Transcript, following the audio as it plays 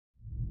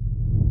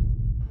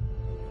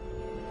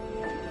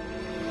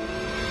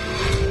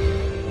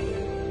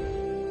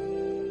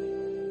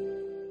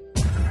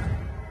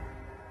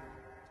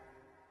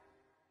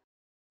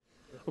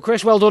Well,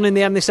 Chris, well done in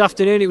the end this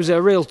afternoon. It was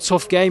a real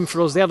tough game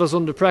for us. They had us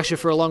under pressure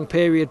for a long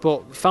period,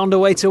 but found a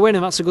way to win,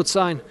 and that's a good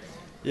sign.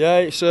 Yeah,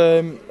 it's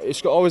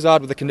always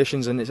hard with the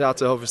conditions, and it's hard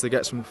to obviously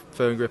get some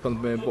firm grip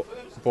on the game.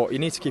 But you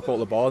need to keep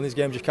hold of the ball in these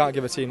games. You can't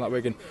give a team like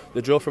Wigan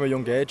the drill from a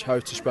young age, how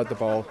to spread the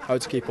ball, how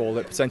to keep hold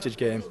of it, percentage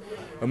game,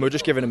 and we're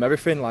just giving them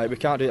everything. Like, we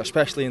can't do that,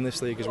 especially in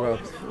this league as well.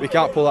 We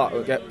can't pull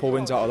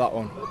wins out of that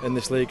one in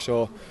this league.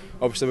 So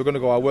obviously we're going to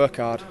go out, work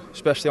hard,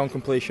 especially on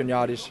completion,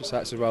 yardage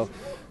sets as well,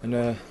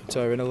 and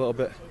tear in a little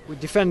bit. We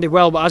defended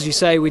well, but as you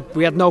say,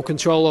 we had no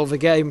control over the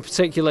game,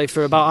 particularly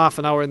for about half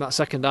an hour in that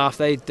second half.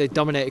 They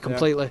dominated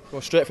completely. Yeah.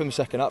 Well, straight from the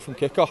second half, from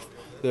kick-off.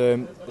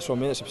 It's 1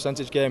 minute, it's a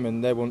percentage game,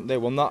 and they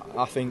won that.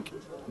 I think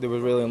they were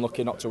really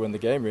unlucky not to win the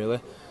game, really.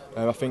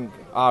 I think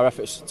our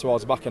efforts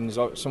towards the back end is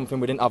something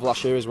we didn't have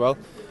last year as well.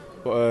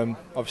 But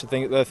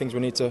obviously, there are things we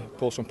need to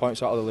pull some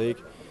points out of the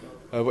league.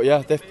 But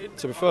yeah,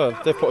 to be fair,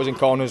 they've put us in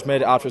corners,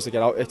 made it hard for us to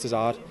get out. It is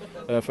hard.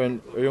 For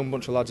a young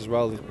bunch of lads as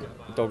well, they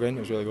dug in. It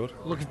was really good.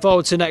 Looking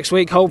forward to next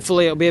week.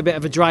 Hopefully, it'll be a bit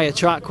of a drier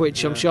track,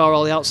 which I'm sure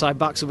all the outside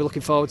backs will be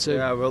looking forward to.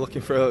 Yeah, we're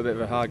looking for a little bit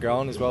of a hard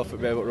ground as well for to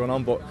be able to run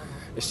on. But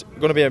it's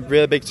going to be a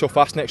really big, tough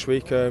ask next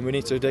week. We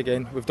need to dig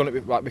in. We've done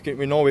it.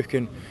 We know we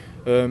can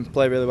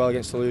play really well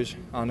against Toulouse,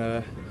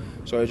 and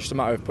so it's just a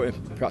matter of putting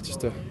practice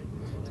to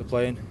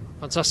play in.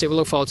 Fantastic. We'll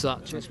look forward to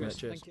that.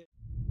 Cheers.